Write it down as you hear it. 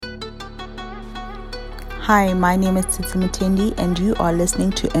Hi, my name is Titi Mutendi, and you are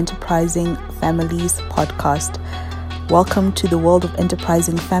listening to Enterprising Families podcast. Welcome to the world of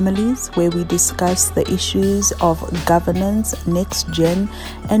enterprising families, where we discuss the issues of governance, next gen,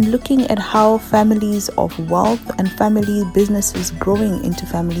 and looking at how families of wealth and family businesses growing into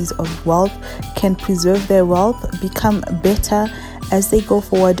families of wealth can preserve their wealth, become better as they go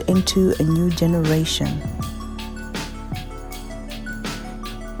forward into a new generation.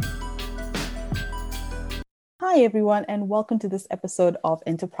 Hi, everyone, and welcome to this episode of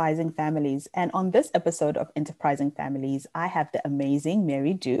Enterprising Families. And on this episode of Enterprising Families, I have the amazing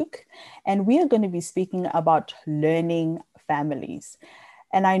Mary Duke, and we are going to be speaking about learning families.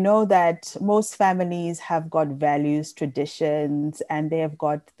 And I know that most families have got values, traditions, and they have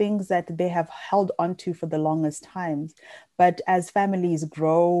got things that they have held onto for the longest times. But as families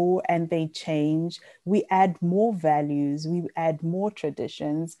grow and they change, we add more values, we add more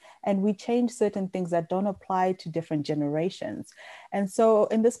traditions, and we change certain things that don't apply to different generations. And so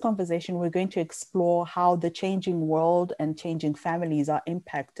in this conversation, we're going to explore how the changing world and changing families are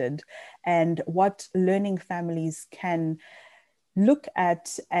impacted and what learning families can look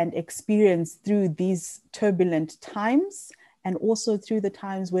at and experience through these turbulent times, and also through the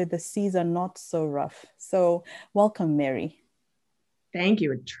times where the seas are not so rough. So welcome, Mary. Thank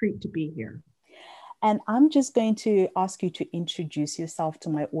you. A treat to be here. And I'm just going to ask you to introduce yourself to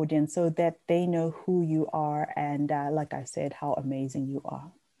my audience so that they know who you are and, like I said, how amazing you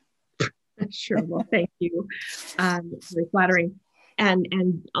are. Sure. Well, thank you. Very flattering.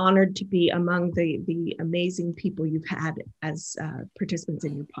 And honored to be among the amazing people you've had as participants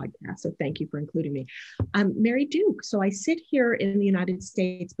in your podcast. So thank you for including me. I'm Mary Duke. So I sit here in the United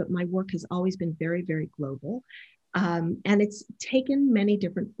States, but my work has always been very, very global. And it's taken many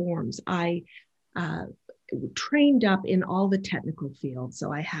different forms. I trained up in all the technical fields.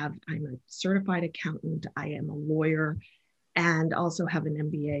 So I'm a certified accountant. I am a lawyer, and also have an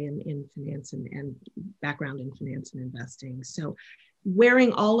MBA in finance and background in finance and investing. So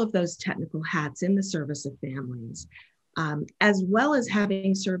wearing all of those technical hats in the service of families, as well as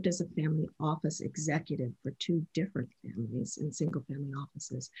having served as a family office executive for two different families in single family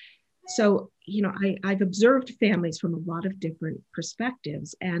offices. So, I've observed families from a lot of different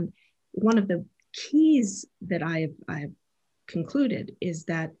perspectives. And one of the keys that I've concluded is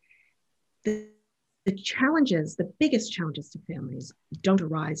that the biggest challenges to families don't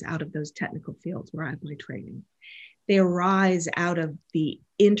arise out of those technical fields where I have my training. They arise out of the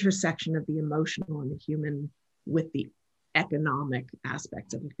intersection of the emotional and the human with the economic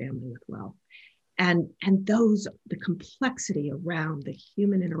aspects of a family with wealth. And the complexity around the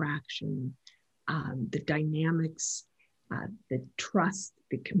human interaction, the dynamics, the trust,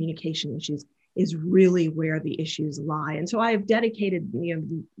 the communication issues is really where the issues lie. And so I have dedicated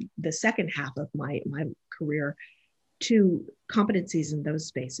the second half of my career to competencies in those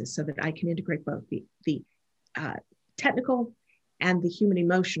spaces so that I can integrate both the technical and the human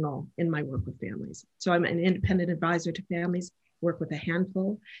emotional in my work with families. So I'm an independent advisor to families, work with a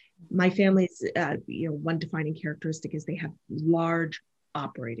handful. My families, one defining characteristic is they have large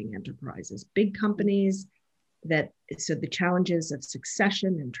operating enterprises, big companies, so the challenges of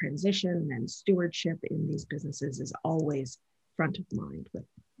succession and transition and stewardship in these businesses is always front of mind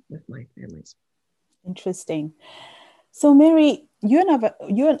with my families. Interesting. So Mary, you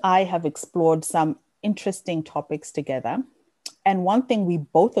and I have explored some interesting topics together. And one thing we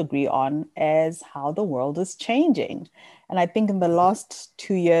both agree on is how the world is changing. And I think in the last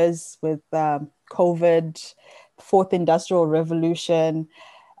 2 years with COVID, fourth industrial revolution,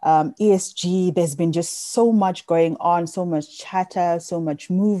 ESG, there's been just so much going on, so much chatter, so much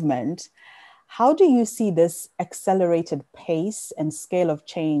movement. How do you see this accelerated pace and scale of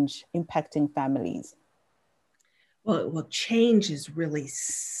change impacting families? Well, change is really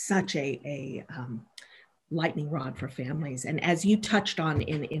such a lightning rod for families. And as you touched on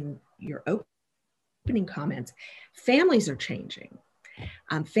in your opening comments, families are changing.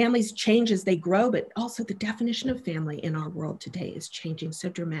 Families change as they grow, but also the definition of family in our world today is changing so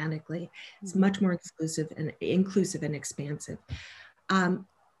dramatically. It's much more inclusive and expansive. And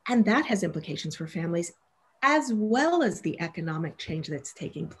that has implications for families, as well as the economic change that's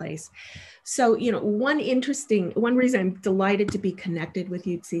taking place. So, one reason I'm delighted to be connected with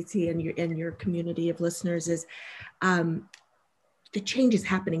you, Tsitsi, and your community of listeners is the change is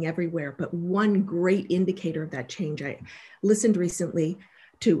happening everywhere. But one great indicator of that change, I listened recently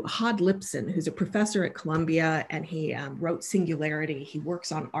to Hod Lipson, who's a professor at Columbia, and he wrote Singularity. He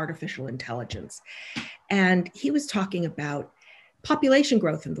works on artificial intelligence. And he was talking about population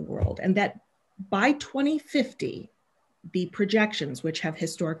growth in the world, and that by 2050, the projections, which have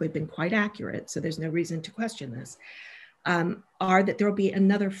historically been quite accurate, so there's no reason to question this, are that there will be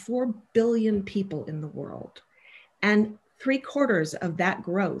another 4 billion people in the world. And 3/4 of that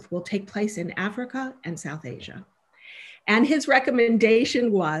growth will take place in Africa and South Asia. And his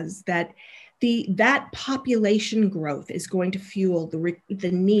recommendation was that that population growth is going to fuel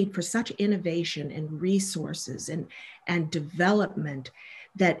the need for such innovation and resources and development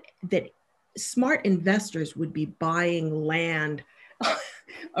that smart investors would be buying land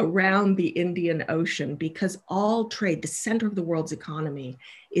around the Indian Ocean, because all trade, the center of the world's economy,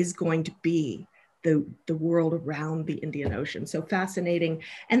 is going to be the world around the Indian Ocean. So fascinating.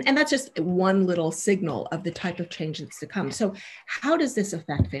 And that's just one little signal of the type of change that's to come. So how does this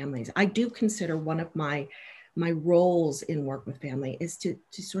affect families? I do consider one of my roles in work with family is to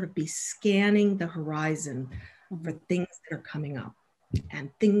sort of be scanning the horizon for things that are coming up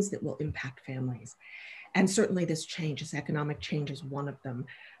and things that will impact families. And certainly this economic change is one of them.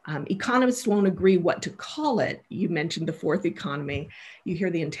 Economists won't agree what to call it. You mentioned the fourth economy. You hear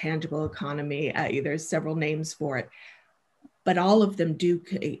the intangible economy. There's several names for it. But all of them do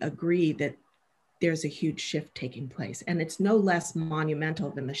agree that there's a huge shift taking place. And it's no less monumental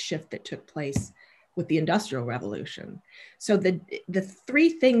than the shift that took place with the Industrial Revolution. So the three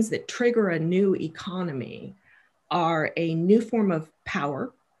things that trigger a new economy are a new form of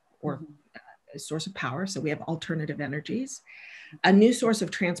power, or a source of power. So we have alternative energies, a new source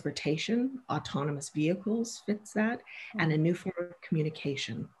of transportation, autonomous vehicles fits that, and a new form of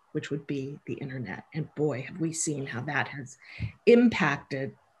communication, which would be the internet. And boy, have we seen how that has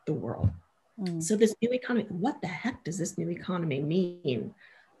impacted the world. So this new economy, what the heck does this new economy mean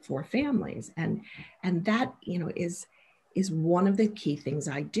for families? And that, is one of the key things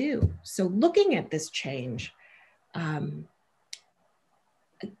I do. So looking at this change,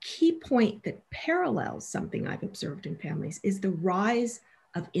 a key point that parallels something I've observed in families is the rise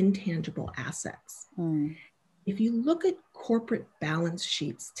of intangible assets. If you look at corporate balance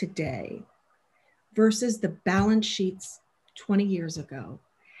sheets today versus the balance sheets 20 years ago,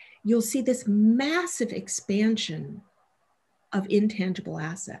 you'll see this massive expansion of intangible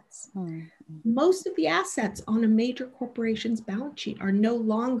assets. Most of the assets on a major corporation's balance sheet are no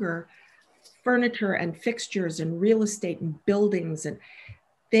longer furniture and fixtures and real estate and buildings, and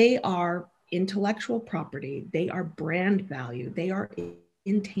they are intellectual property, they are brand value, they are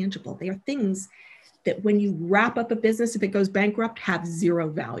intangible. They are things that when you wrap up a business, if it goes bankrupt, have zero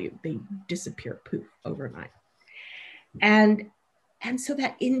value. They disappear, poof, overnight. And so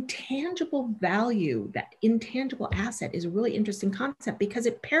that intangible value, that intangible asset is a really interesting concept because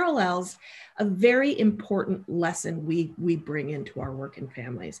it parallels a very important lesson we bring into our work in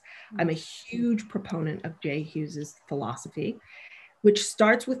families. I'm a huge proponent of Jay Hughes's philosophy, which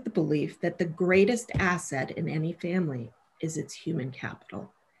starts with the belief that the greatest asset in any family is its human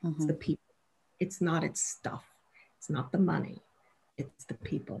capital. It's the people. It's not its stuff. It's not the money. It's the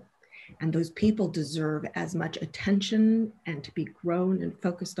people. And those people deserve as much attention and to be grown and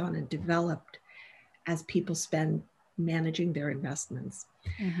focused on and developed as people spend managing their investments.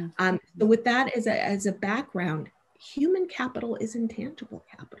 So with that as a background, human capital is intangible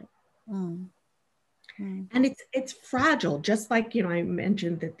capital. And it's fragile, just like, I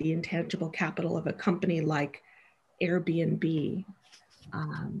mentioned that the intangible capital of a company like Airbnb,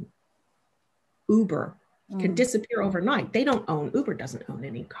 Uber, can disappear overnight. They don't own, Uber doesn't own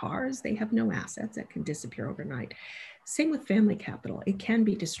any cars. They have no assets that can disappear overnight. Same with family capital. It can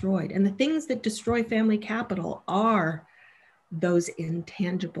be destroyed. And the things that destroy family capital are those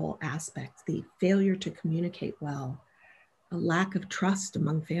intangible aspects, the failure to communicate well, a lack of trust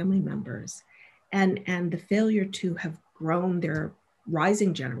among family members, and the failure to have grown their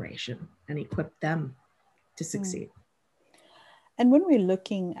rising generation and equipped them to succeed. And when we're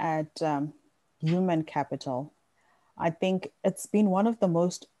looking at human capital, I think it's been one of the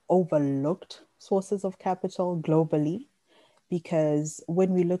most overlooked sources of capital globally, because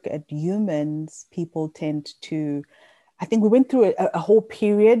when we look at humans, people tend to, I think we went through a whole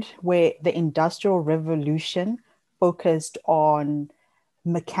period where the Industrial Revolution focused on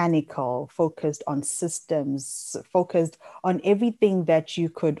mechanical, focused on systems, focused on everything that you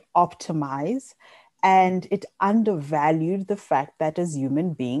could optimize. And it undervalued the fact that as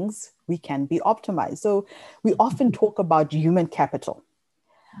human beings, we can be optimized. So we often talk about human capital.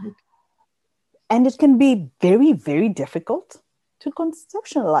 And it can be very, very difficult to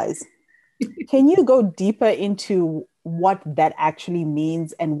conceptualize. Can you go deeper into what that actually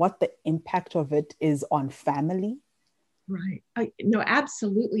means and what the impact of it is on family? Right. No,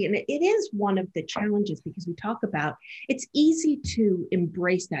 absolutely. And it is one of the challenges because we talk about, it's easy to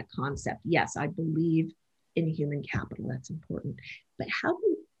embrace that concept. Yes, I believe in human capital. That's important. But how do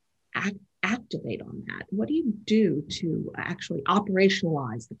you activate on that? What do you do to actually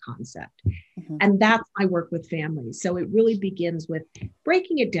operationalize the concept? Mm-hmm. And that's my work with families. So it really begins with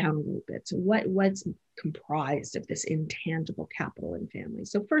breaking it down a little bit. So what's comprised of this intangible capital in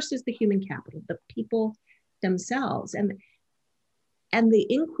families? So first is the human capital, the people themselves. And the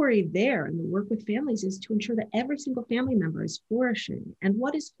inquiry there and the work with families is to ensure that every single family member is flourishing. And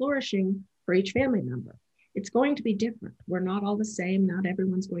what is flourishing for each family member? It's going to be different. We're not all the same. Not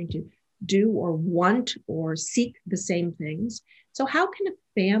everyone's going to do or want or seek the same things. So how can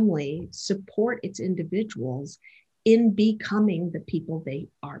a family support its individuals in becoming the people they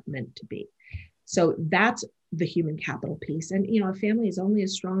are meant to be? So that's the human capital piece. And, a family is only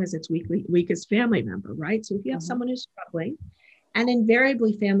as strong as its weakest family member, right? So if you have someone who's struggling, and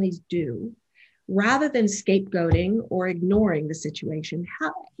invariably families do, rather than scapegoating or ignoring the situation,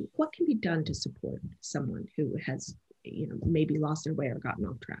 what can be done to support someone who has, maybe lost their way or gotten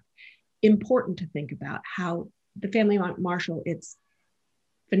off track? Important to think about how the family might marshal its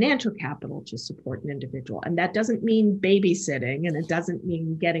financial capital to support an individual. And that doesn't mean babysitting, and it doesn't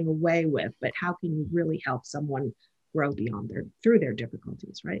mean getting away with, but how can you really help someone grow through their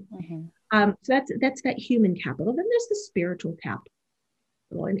difficulties, right? Mm-hmm. So that's that human capital. Then there's the spiritual capital.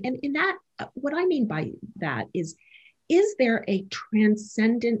 And in that, what I mean by that is there a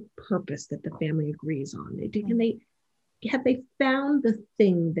transcendent purpose that the family agrees on? Have they found the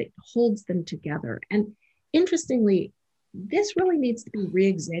thing that holds them together? And interestingly, this really needs to be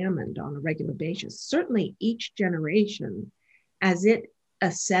re-examined on a regular basis. Certainly each generation, as it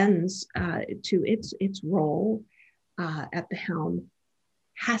ascends to its role at the helm,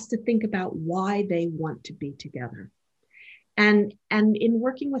 has to think about why they want to be together. And in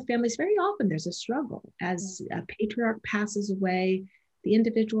working with families, very often there's a struggle. As a patriarch passes away, the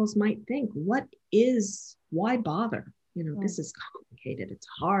individuals might think, why bother? This is complicated, it's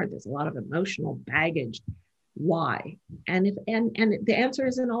hard, there's a lot of emotional baggage. Why? And the answer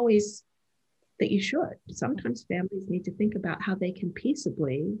isn't always that you should. Sometimes families need to think about how they can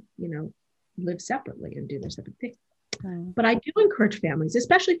peaceably, live separately and do their separate things. But I do encourage families,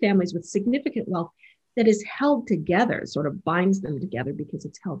 especially families with significant wealth that is held together, sort of binds them together because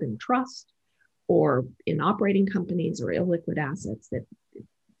it's held in trust or in operating companies or illiquid assets that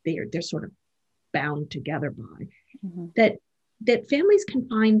they're sort of bound together by, that families can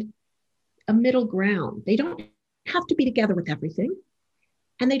find a middle ground. They don't have to be together with everything,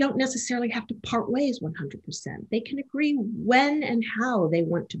 and they don't necessarily have to part ways 100%. They can agree when and how they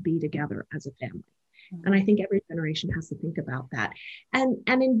want to be together as a family. And I think every generation has to think about that. And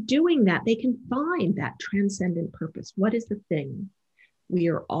in doing that, they can find that transcendent purpose. What is the thing we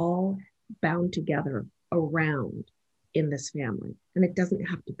are all bound together around in this family? And it doesn't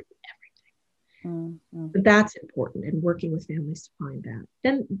have to be everything. But that's important, and working with families to find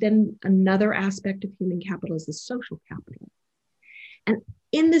that. Then another aspect of human capital is the social capital. And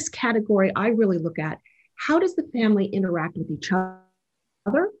in this category, I really look at how does the family interact with each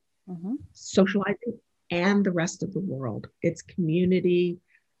other, socializing, and the rest of the world, its community,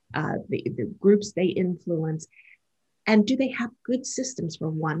 the groups they influence, and do they have good systems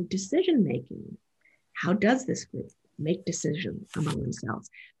for decision making? How does this group make decisions among themselves?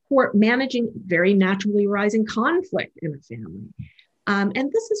 For managing very naturally arising conflict in a family.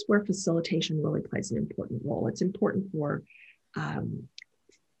 And this is where facilitation really plays an important role. It's important for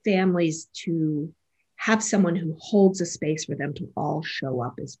families to have someone who holds a space for them to all show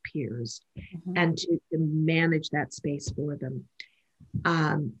up as peers and to manage that space for them.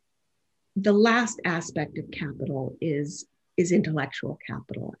 The last aspect of capital is intellectual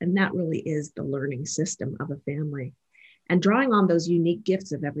capital, and that really is the learning system of a family. And drawing on those unique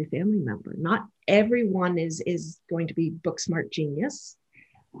gifts of every family member. Not everyone is going to be book smart genius,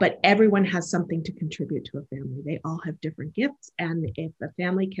 but everyone has something to contribute to a family. They all have different gifts. And if a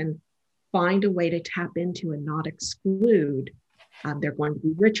family can find a way to tap into and not exclude, they're going to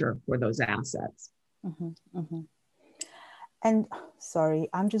be richer for those assets. And sorry,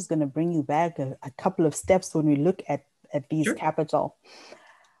 I'm just going to bring you back a couple of steps when we look at these capital.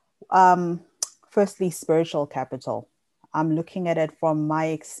 Firstly, spiritual capital. I'm looking at it from my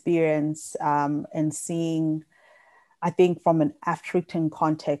experience and seeing, I think from an African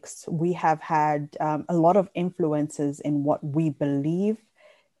context, we have had a lot of influences in what we believe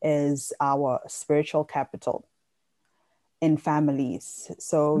is our spiritual capital in families.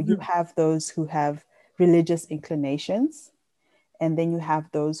 So you have those who have religious inclinations, and then you have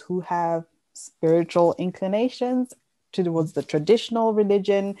those who have spiritual inclinations towards the traditional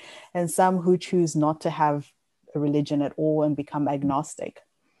religion, and some who choose not to have a religion at all and become agnostic.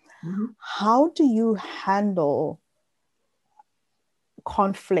 Mhm. How do you handle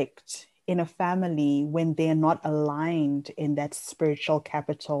conflict in a family when they're not aligned in that spiritual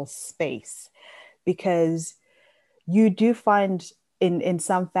capital space? Because you do find in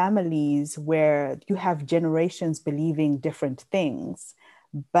some families where you have generations believing different things,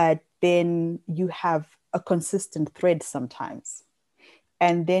 but then you have a consistent thread sometimes.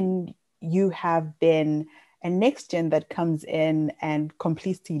 And then you have then a next gen that comes in and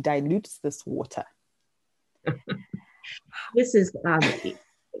completely dilutes this water. This is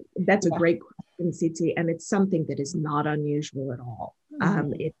that's a Yeah. great question, Tsitsi, and it's something that is not unusual at all.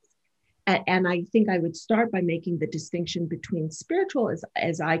 Mm-hmm. And I think I would start by making the distinction between spiritual,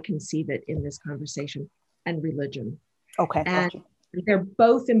 as I conceive it in this conversation, and religion. Okay, And gotcha. they're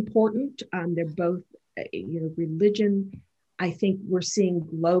both important. They're both, religion. I think we're seeing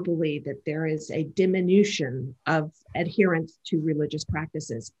globally that there is a diminution of adherence to religious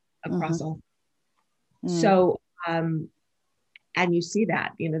practices across Mm-hmm. all. Mm. So, and you see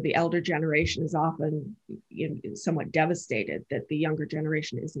that, the elder generation is often somewhat devastated that the younger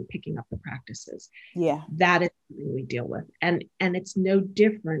generation isn't picking up the practices. Yeah. That is something we deal with. And it's no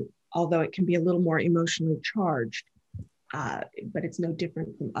different, although it can be a little more emotionally charged, but it's no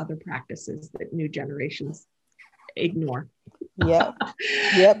different from other practices that new generations ignore. Yep.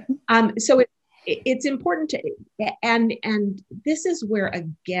 Yep. So it's important to, and this is where,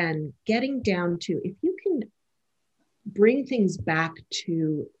 again, getting down to, if you can bring things back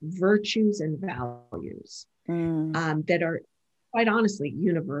to virtues and values Mm. that are quite honestly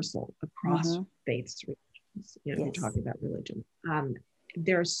universal across Mm-hmm. faiths, religions. You're Yes. talking about religion.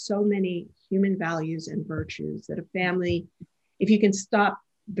 There are so many human values and virtues that a family, if you can stop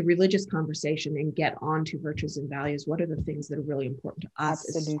the religious conversation and get onto virtues and values, what are the things that are really important to us?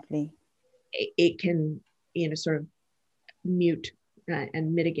 Absolutely. It can, sort of mute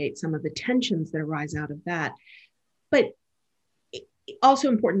and mitigate some of the tensions that arise out of that. But also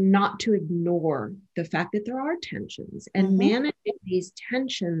important not to ignore the fact that there are tensions, and Mm-hmm. managing these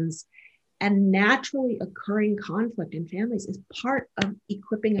tensions and naturally occurring conflict in families is part of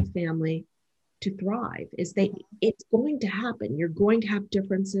equipping a family to thrive. It's going to happen. You're going to have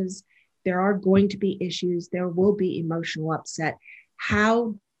differences. There are going to be issues. There will be emotional upset.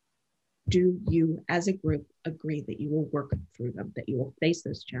 How do you as a group agree that you will work through them, that you will face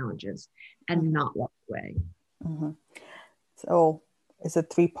those challenges and not walk away? Mm-hmm. So it's a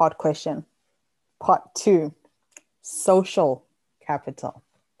three-part question. Part two, social capital.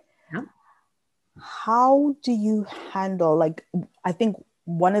 Yeah. How do you handle, like, I think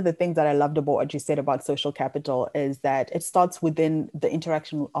one of the things that I loved about what you said about social capital is that it starts within the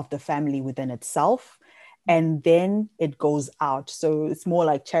interaction of the family within itself, and then it goes out. So it's more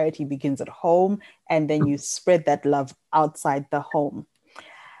like charity begins at home, and then you spread that love outside the home.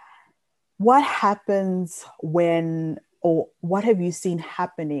 What happens when, or what have you seen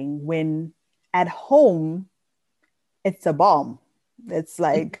happening when at home it's a bomb? It's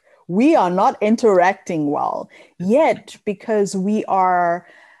like we are not interacting well yet, because we are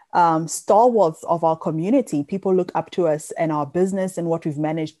stalwarts of our community. People look up to us and our business and what we've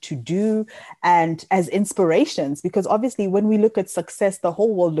managed to do, and as inspirations, because obviously when we look at success, the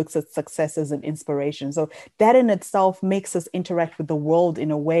whole world looks at success as an inspiration. So that in itself makes us interact with the world in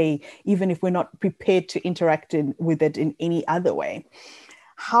a way, even if we're not prepared to interact with it in any other way.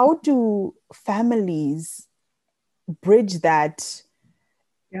 How do families bridge that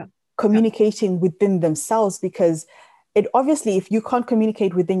Yeah. communicating within themselves? Because it obviously, if you can't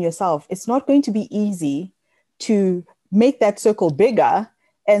communicate within yourself, it's not going to be easy to make that circle bigger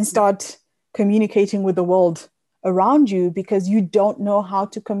and start communicating with the world around you, because you don't know how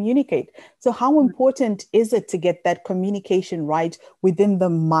to communicate. So how important is it to get that communication right within the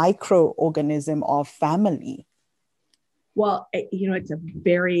microorganism of family? Well, it's a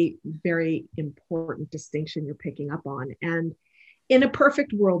very, very important distinction you're picking up on. And in a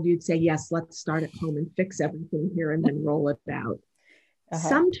perfect world, you'd say, yes, let's start at home and fix everything here and then roll it out. Uh-huh.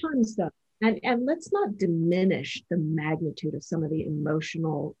 Sometimes, though, and let's not diminish the magnitude of some of the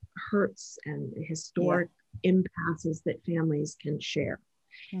emotional hurts and Yeah. historic impasses that families can share.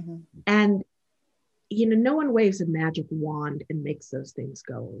 Mm-hmm. And, no one waves a magic wand and makes those things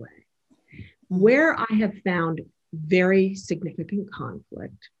go away. Mm-hmm. Where I have found very significant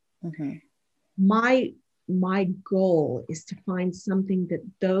conflict, Mm-hmm. my goal is to find something that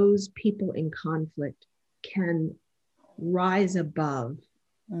those people in conflict can rise above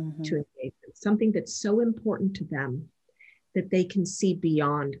Mm-hmm. to engage in, something that's so important to them that they can see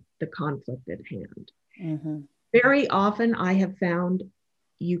beyond the conflict at hand. Mm-hmm. Very often I have found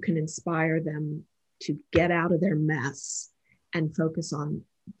you can inspire them to get out of their mess and focus on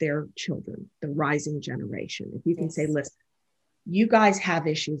their children, the rising generation. If you can say, Yes. listen, you guys have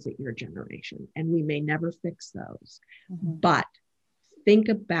issues at your generation, and we may never fix those, but think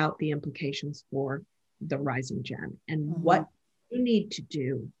about the implications for the rising gen and what you need to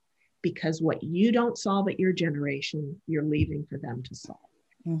do, because what you don't solve at your generation, you're leaving for them to solve.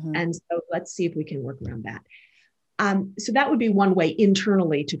 And so let's see if we can work around that. So that would be one way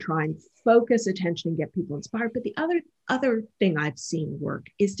internally to try and focus attention and get people inspired. But the other thing I've seen work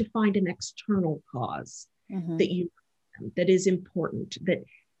is to find an external cause that is important.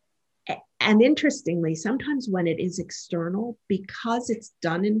 And interestingly, sometimes when it is external, because it's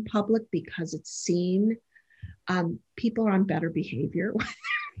done in public, because it's seen, people are on better behavior.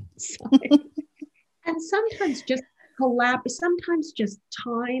 And sometimes just sometimes just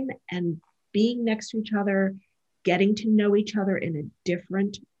time and being next to each other, getting to know each other in a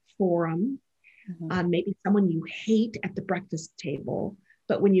different forum, maybe someone you hate at the breakfast table,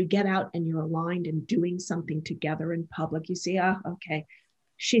 but when you get out and you're aligned and doing something together in public, you see, okay,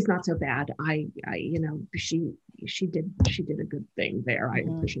 she's not so bad. She did a good thing there. I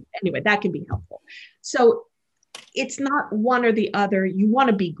appreciate it. Anyway, that can be helpful. So it's not one or the other. You want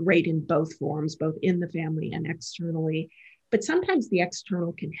to be great in both forms, both in the family and externally. But sometimes the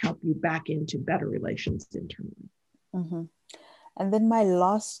external can help you back into better relations internally. And then my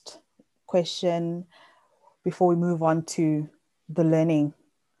last question before we move on to the learning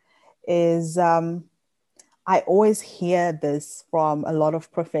is I always hear this from a lot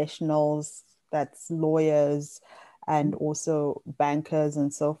of professionals, that's lawyers and also bankers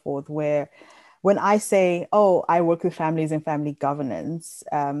and so forth, where when I say, oh, I work with families and family governance,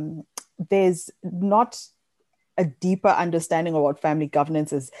 there's not a deeper understanding of what family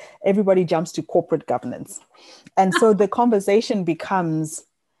governance is. Everybody jumps to corporate governance. And so the conversation becomes,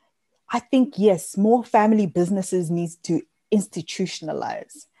 I think, yes, more family businesses needs to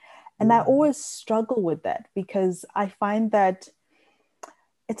institutionalize. And I always struggle with that because I find that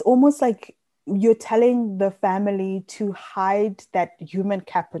it's almost like you're telling the family to hide that human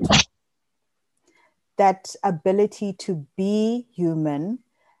capital, that ability to be human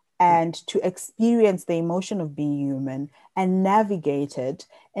and to experience the emotion of being human and navigate it,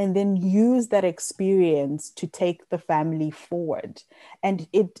 and then use that experience to take the family forward. And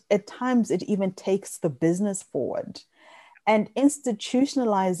it at times it even takes the business forward. And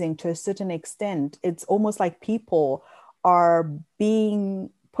institutionalizing to a certain extent, it's almost like people are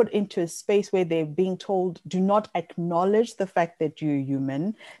being put into a space where they're being told, do not acknowledge the fact that you're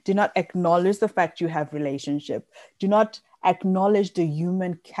human, do not acknowledge the fact you have relationship, do not acknowledge the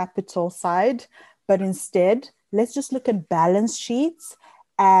human capital side, but instead, let's just look at balance sheets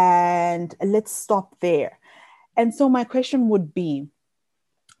and let's stop there. And so my question would be,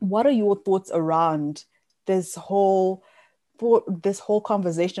 what are your thoughts around this whole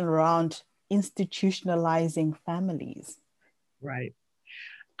conversation around institutionalizing families? Right.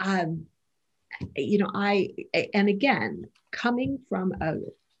 And again, coming from a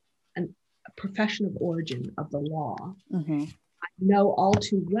profession of origin of the law, I know all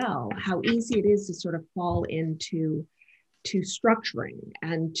too well how easy it is to sort of fall into structuring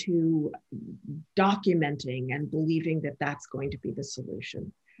and to documenting and believing that that's going to be the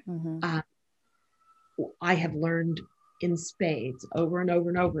solution. I have learned in spades over and over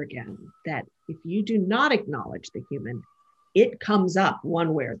and over again that if you do not acknowledge the human, it comes up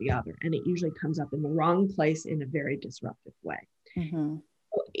one way or the other, and it usually comes up in the wrong place in a very disruptive way.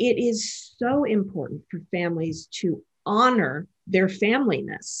 It is so important for families to honor their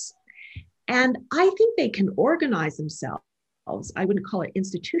familyness. And I think they can organize themselves. I wouldn't call it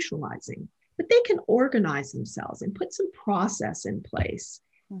institutionalizing, but they can organize themselves and put some process in place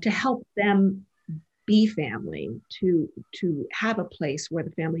to help them be family, to have a place where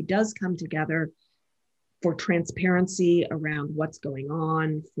the family does come together for transparency around what's going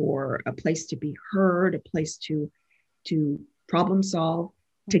on, for a place to be heard, a place to problem solve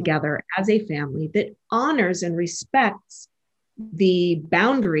together as a family that honors and respects the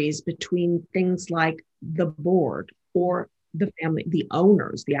boundaries between things like the board or the family, the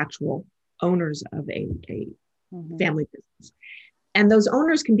owners, the actual owners of a family business. And those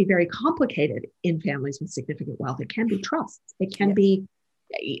owners can be very complicated in families with significant wealth. It can be trusts. It can be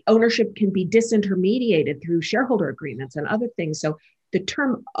ownership can be disintermediated through shareholder agreements and other things. So the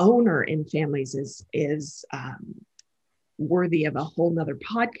term owner in families is worthy of a whole nother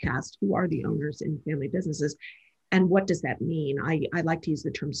podcast. Who are the owners in family businesses? And what does that mean? I like to use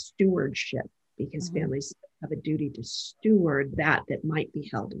the term stewardship because families have a duty to steward that might be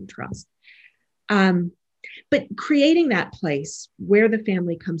held in trust. But creating that place where the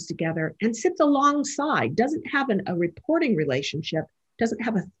family comes together and sits alongside, doesn't have a reporting relationship doesn't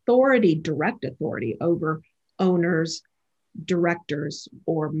have authority, direct authority over owners, directors,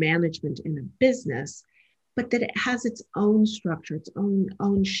 or management in a business, but that it has its own structure, its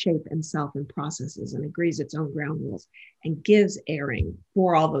own shape and self and processes, and agrees its own ground rules and gives airing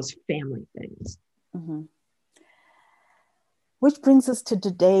for all those family things. Mm-hmm. Which brings us to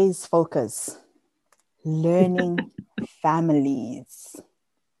today's focus, learning families.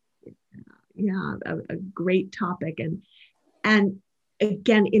 Yeah, a great topic. And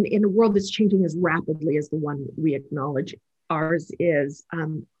again, in a world that's changing as rapidly as the one we acknowledge ours is,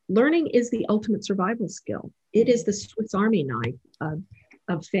 learning is the ultimate survival skill. It is the Swiss Army knife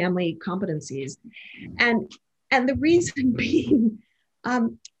of family competencies. And the reason being,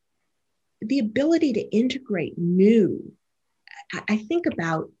 the ability to integrate new. I think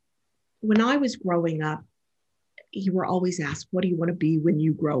about when I was growing up, you were always asked, what do you want to be when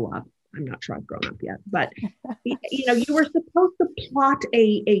you grow up? I'm not sure I've grown up yet, but you were supposed to plot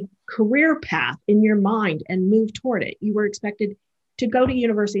a career path in your mind and move toward it. You were expected to go to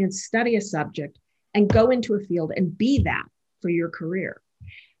university and study a subject and go into a field and be that for your career.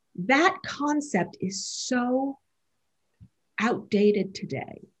 That concept is so outdated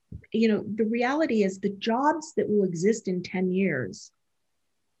today. The reality is the jobs that will exist in 10 years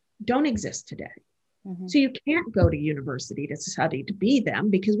don't exist today. Mm-hmm. So you can't go to university to study to be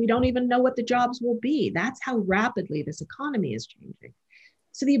them because we don't even know what the jobs will be. That's how rapidly this economy is changing.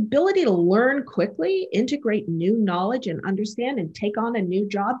 So the ability to learn quickly, integrate new knowledge and understand and take on a new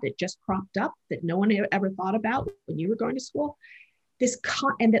job that just cropped up that no one ever thought about when you were going to school,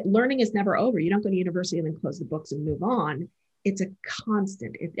 and that learning is never over. You don't go to university and then close the books and move on. It's a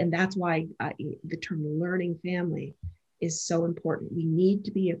constant. And that's why the term learning family is so important. We need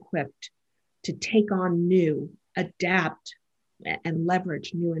to be equipped to take on new, adapt, and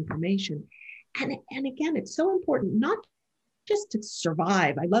leverage new information. And again, it's so important, not just to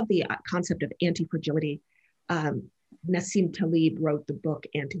survive. I love the concept of anti-fragility. Nassim Taleb wrote the book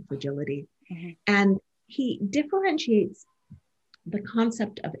Anti-Fragility. Mm-hmm. And he differentiates the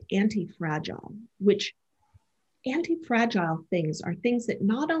concept of anti-fragile, which anti-fragile things are things that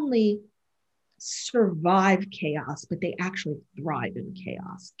not only survive chaos, but they actually thrive in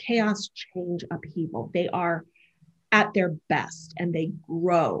chaos. Chaos, change, upheaval. They are at their best and they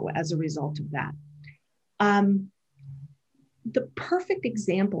grow as a result of that. The perfect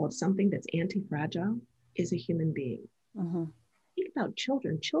example of something that's anti-fragile is a human being. Mm-hmm. Think about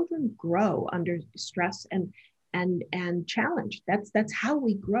children. Children grow under stress and challenge. That's how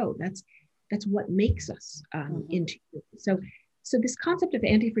we grow. That's what makes us into. So this concept of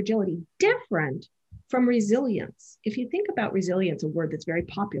anti-fragility, different from resilience. If you think about resilience, a word that's very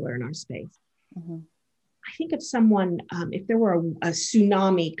popular in our space, mm-hmm. I think of someone, if there were a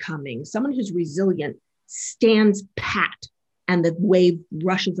tsunami coming, someone who's resilient stands pat and the wave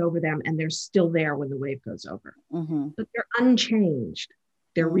rushes over them and they're still there when the wave goes over. Mm-hmm. But they're unchanged.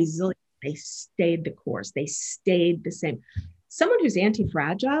 They're mm-hmm. resilient. They stayed the course. They stayed the same. Someone who's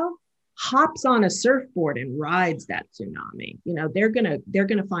anti-fragile hops on a surfboard and rides that tsunami. They're gonna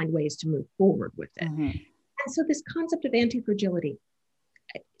find ways to move forward with it. Mm-hmm. And so this concept of anti-fragility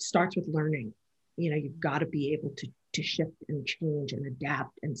starts with learning. You've got to be able to shift and change and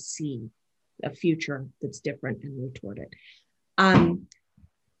adapt and see a future that's different and move toward it. I'll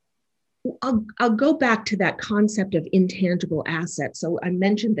go back to that concept of intangible assets. So I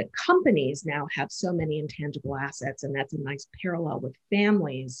mentioned that companies now have so many intangible assets, and that's a nice parallel with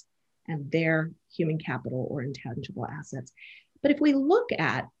families and their human capital or intangible assets. But if we look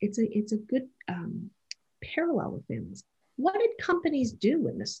at, it's a good parallel with families. What did companies do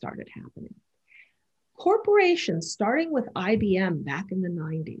when this started happening? Corporations, starting with IBM back in the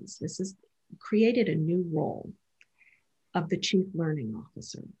 90s, this has created a new role of the chief learning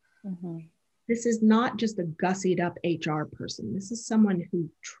officer. Mm-hmm. This is not just a gussied up HR person. This is someone who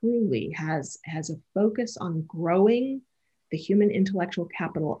truly has a focus on growing the human intellectual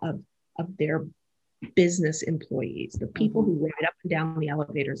capital of their business employees. The people mm-hmm. who ride up and down the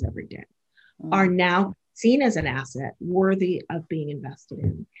elevators every day mm-hmm. are now seen as an asset worthy of being invested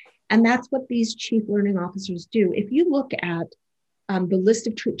in. And that's what these chief learning officers do. If you look at the list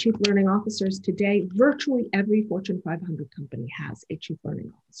of chief learning officers today, virtually every Fortune 500 company has a chief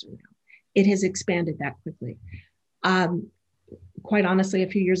learning officer now. It has expanded that quickly. Quite honestly, a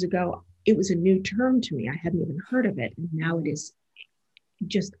few years ago, it was a new term to me. I hadn't even heard of it. And now it is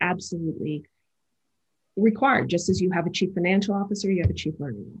just absolutely required. Just as you have a chief financial officer, you have a chief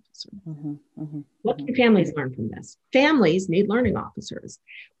learning officer. Mm-hmm, mm-hmm, what can families learn from this? Families need learning officers,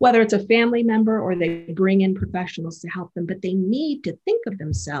 whether it's a family member or they bring in professionals to help them, but they need to think of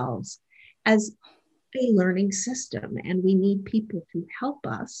themselves as a learning system, and we need people to help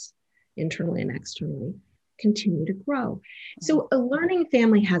us internally and externally continue to grow. So a learning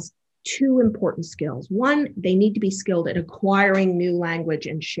family has two important skills. One, they need to be skilled at acquiring new language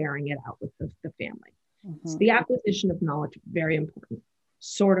and sharing it out with the family. So the acquisition of knowledge, very important,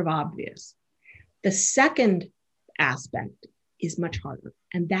 sort of obvious. The second aspect is much harder,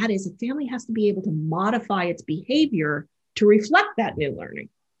 and that is a family has to be able to modify its behavior to reflect that new learning.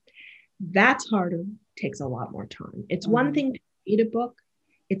 That's harder, takes a lot more time. It's one thing to read a book,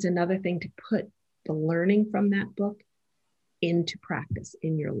 it's another thing to put the learning from that book into practice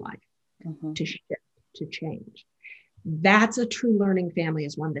in your life, to shift, to change. That's a true learning family,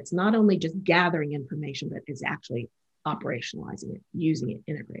 is one that's not only just gathering information, but is actually operationalizing it, using it,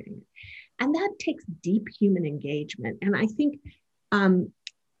 integrating it. And that takes deep human engagement. And I think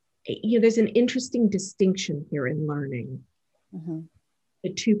there's an interesting distinction here in learning.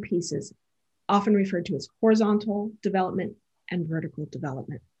 The two pieces, often referred to as horizontal development and vertical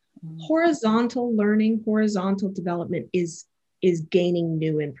development. Horizontal learning, horizontal development is gaining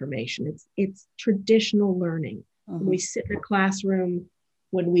new information. It's traditional learning. When we sit in a classroom,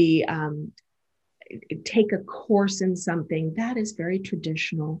 when we take a course in something, that is very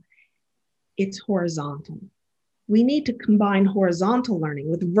traditional. It's horizontal. We need to combine horizontal learning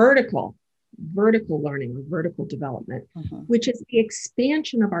with vertical learning or vertical development, which is the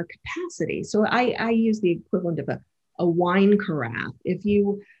expansion of our capacity. So I use the equivalent of a wine carafe. If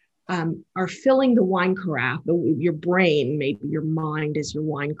you are filling the wine carafe, your brain, maybe your mind is your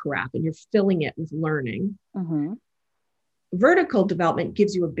wine carafe, and you're filling it with learning. Vertical development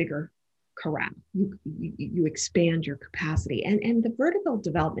gives you a bigger carafe. You expand your capacity. And the vertical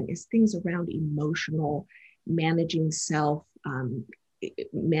development is things around emotional, managing self,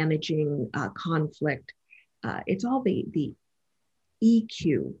 managing conflict. It's all the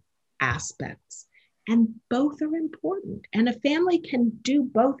EQ aspects. And both are important. And a family can do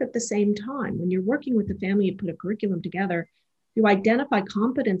both at the same time. When you're working with the family, you put a curriculum together, you identify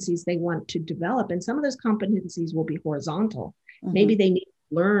competencies they want to develop. And some of those competencies will be horizontal. Maybe they need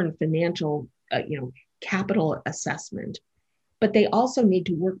to learn financial, capital assessment, but they also need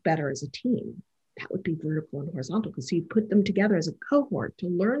to work better as a team. That would be vertical and horizontal, because you put them together as a cohort to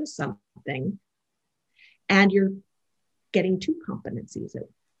learn something, and you're getting two competencies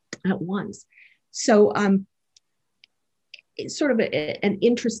at once. So it's sort of an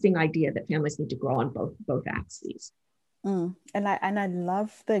interesting idea that families need to grow on both axes. And I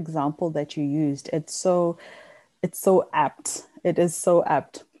love the example that you used. It's so apt. It is so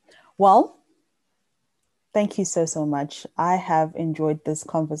apt. Well, thank you so much. I have enjoyed this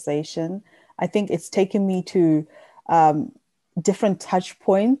conversation. I think it's taken me to different touch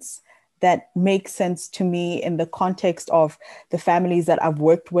points that make sense to me in the context of the families that I've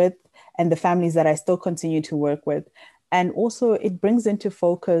worked with and the families that I still continue to work with. And also it brings into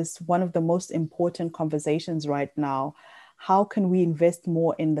focus one of the most important conversations right now. How can we invest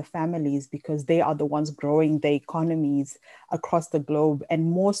more in the families, because they are the ones growing the economies across the globe, and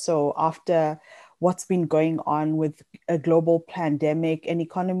more so after what's been going on with a global pandemic and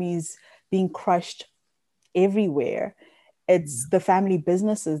economies being crushed everywhere. It's the family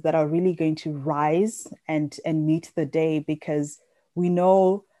businesses that are really going to rise and meet the day, because we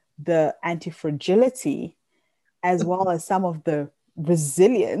know the anti-fragility as well as some of the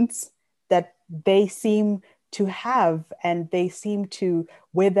resilience that they seem to have, and they seem to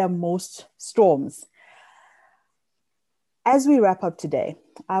weather most storms. As we wrap up today,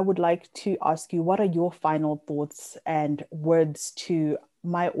 I would like to ask you, what are your final thoughts and words to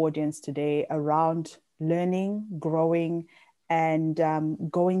my audience today around learning, growing, and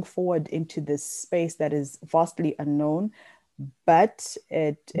going forward into this space that is vastly unknown, but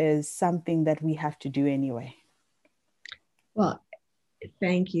it is something that we have to do anyway? Well,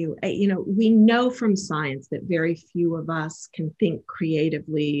 thank you. We know from science that very few of us can think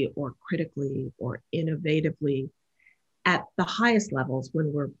creatively or critically or innovatively at the highest levels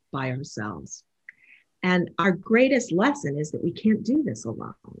when we're by ourselves. And our greatest lesson is that we can't do this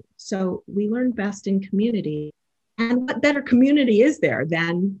alone. So we learn best in community. And what better community is there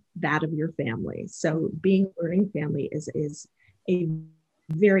than that of your family? So being a learning family is a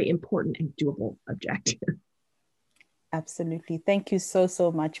very important and doable objective. Absolutely. Thank you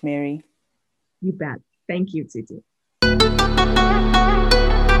so much, Mary. You bet. Thank you, Tsitsi.